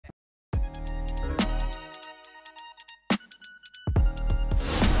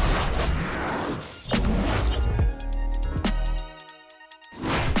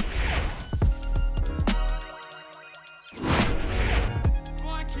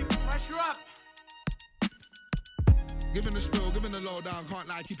Pressure up. Giving the spill, giving the lowdown. Can't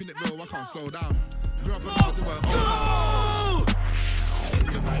lie, keeping it real. I can't slow down. Grew up and to work. Go!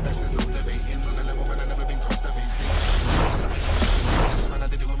 Give my best, there's no debating. On the level when I never been crossed the basics. Man, I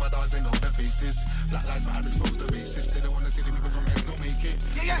did it with my dogs, they know their faces. Black lives matter, expose the racists. They don't want to see the people from ends don't make it.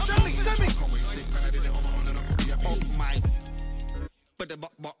 Yeah, send me. Can't waste it. Man, I did it on my own and I could be a beast. Oh my. But the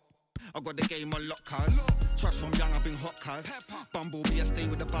bop. I got the game on lock, cuz. Trust from young, I've been hot, cuz. Bumblebee, I stay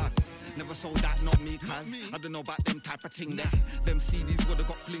with the bus. Never sold that, not me, cuz. I don't know about them type of ting there. Them CDs would've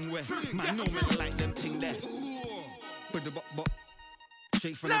got fling where. Man, no man like them ting there. But the bop.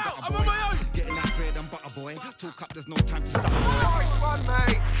 Straight from the gutter, boy. Getting that bread and butter, boy. Talk up, there's no time to stop, boy. Nice one,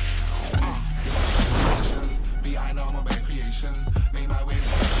 mate. Behind all my bad creation. Made my way.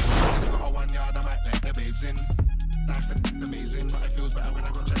 Got a 1 yard, I might let the babes in. Nice and amazing, but it feels better when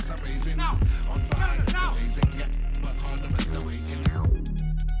I got checks I'm raising. On fire, it's amazing, yeah. Work hard, the rest of the waiting.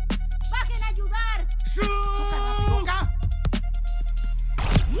 ¡Bajen a ayudar! Shoot!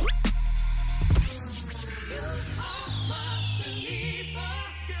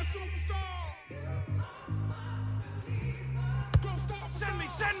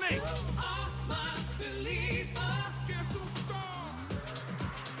 Send me!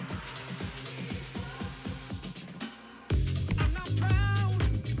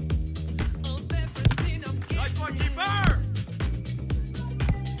 Nice one, keeper!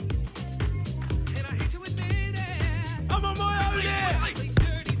 I'm on my own here!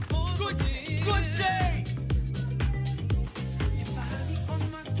 Good save! Keep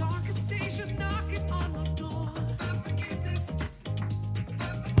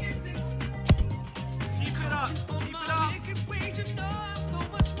it up! Keep it up!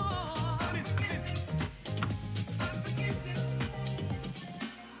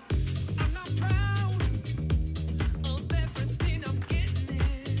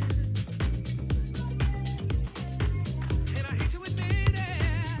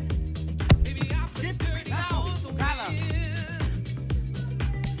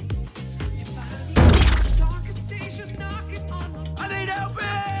 I need help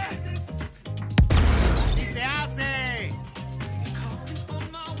here! ¡Sí se hace!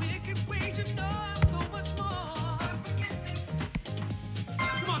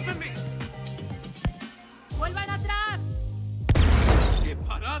 Come on, send me! ¡Vuelvan atrás! ¡Qué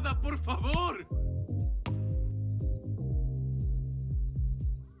parada, por favor!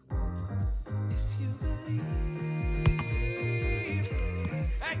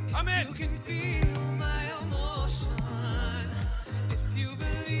 Hey, I'm in!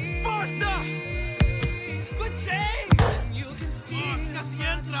 Forster! Good save! Casi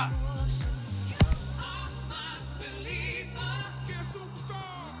entra!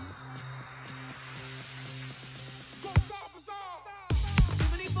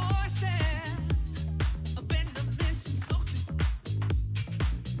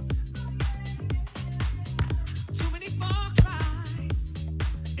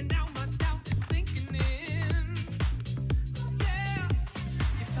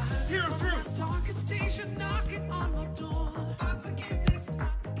 Hear him through! Oh, good save!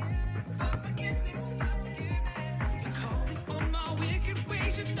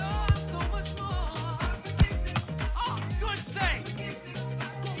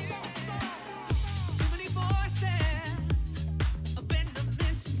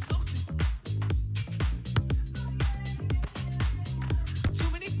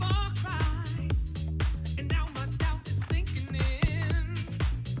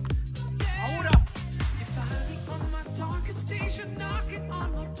 Ahora!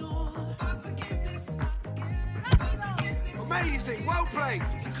 Amazing! Well played!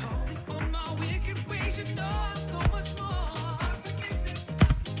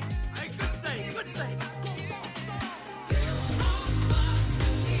 Hey, good save! Good save!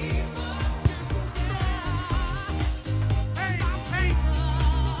 Hey! Hey!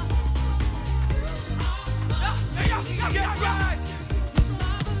 Yeah!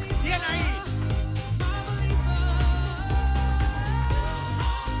 ¡Bien ahí!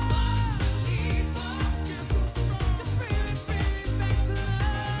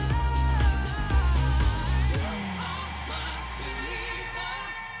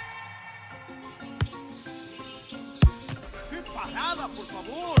 ¡Qué parada, por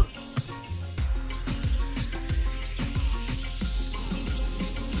favor!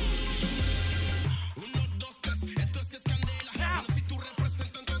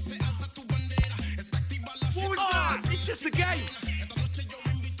 What was that? It's just a game!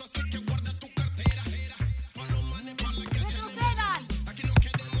 ¡Retrocedan!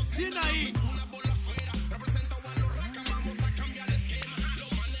 Bien ahí!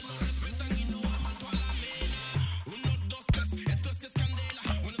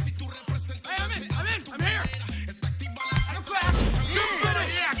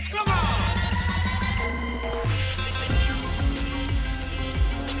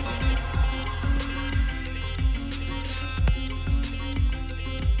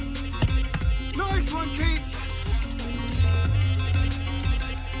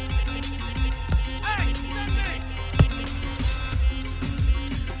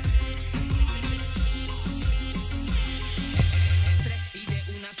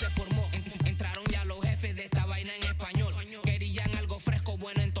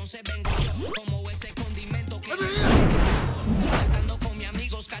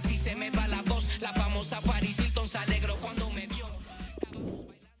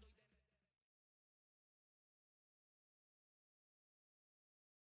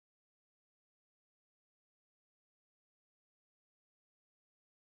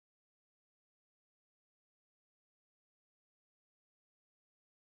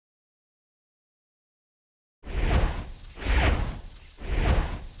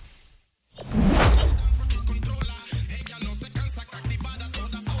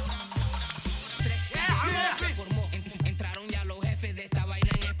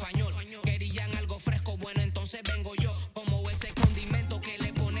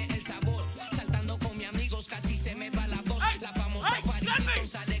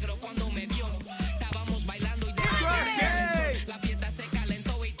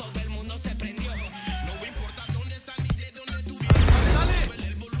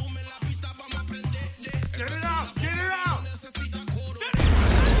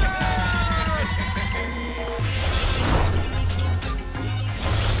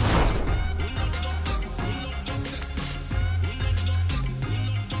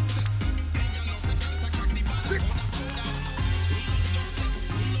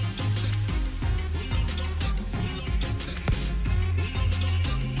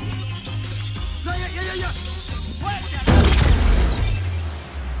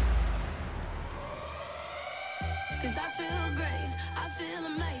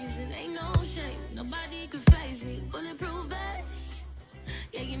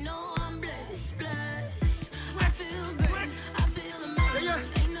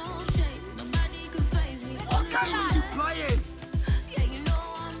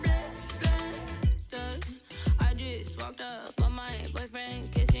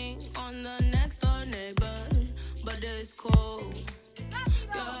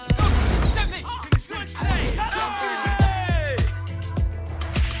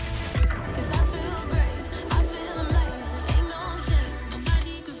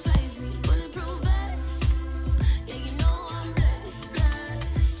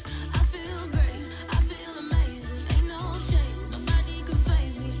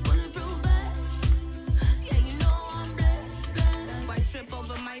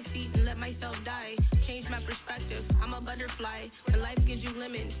 a butterfly. When life gives you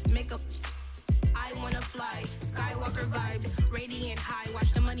lemons, make up. I wanna fly, Skywalker vibes, radiant high.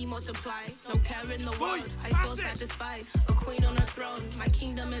 Watch the money multiply. No care in the world, I feel satisfied. A queen on a throne, my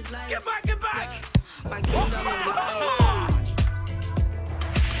kingdom is light. Get back, get back! Yeah, my kingdom is light.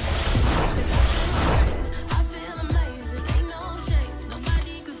 I feel amazing, ain't no shame.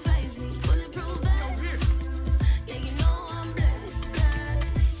 Nobody can faze me. Bulletproof vest. Yeah, you know I'm blessed.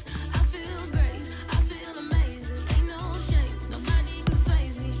 I feel great, I feel amazing, ain't no shame. Nobody can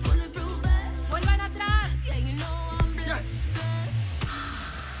faze me. Bulletproof vest. ¡Vuelvan atrás! Yeah, you know I'm blessed.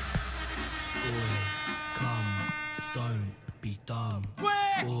 Boy, come, don't be dumb.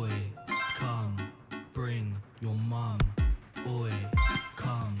 Quick! Boy, come, bring your mum. Boy,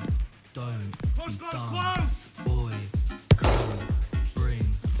 come, don't Close, be close, dumb. close! Boy, come, bring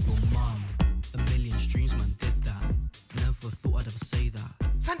your mum. A million streams, man, did that. Never thought I'd ever say that.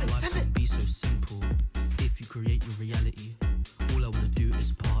 Send it, Life send can it! be so simple if you create your reality. All I wanna do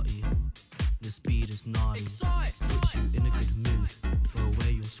is party. The speed is gnarly. Puts you in a good mood. Throw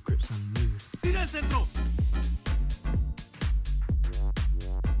away your scripts and move. Tira el centro!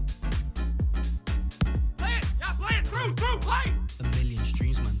 Play it! Yeah, play it! Through, play! A million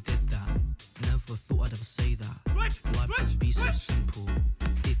streams, man, did that. Never thought I'd ever say that. Switch, Life can switch, be so switch. simple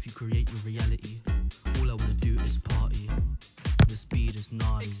if you create your reality. All I wanna do is party. The speed is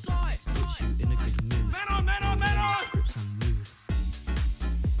gnarly. Puts you in a good mood. Man on, man on, man Throw away your on! scripts and move.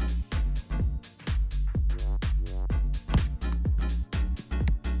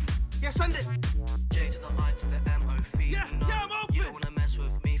 Yeah, send it! J to the I to the M-O-V. Yeah, yeah, I'm open. You don't wanna mess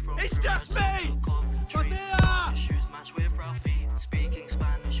with me from It's just me. Batea. Your shoes match with Ralphie. Speaking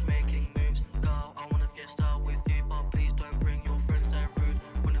Spanish, making moves. Girl, I wanna fiesta with you, but please don't bring your friends, they're rude.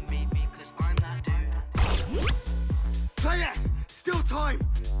 Wanna meet me cause I'm that dude. Play it! Still time!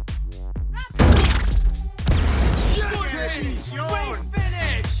 Finish! Great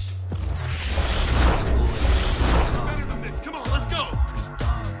finish! Better than this, come on, let's go!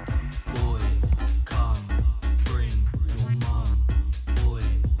 Boy, come, bring your mum. Boy,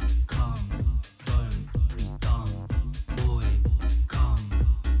 come, don't be dumb. Boy, come,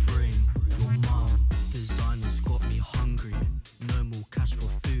 bring your mum. Designer's got me hungry. No more cash for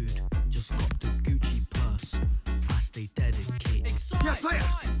food. Just got the Gucci purse. I stay dedicated. Yeah, play it!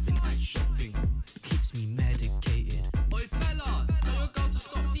 Vintage shopping keeps me medicated. Oi fella, tell your girl to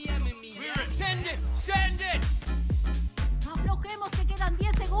stop DMing me. Send it! Send it! ¡No aflojemos, que quedan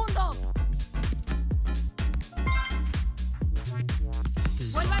 10 segundos!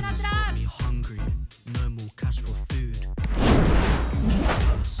 ¡Vuelvan Designer's atrás! got me hungry. No more cash for food. Gucci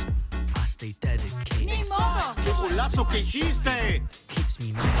purse. I stay dedicated. ¡Ni modo! ¡Qué golazo que hiciste! Keeps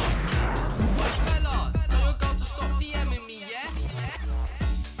me medicated.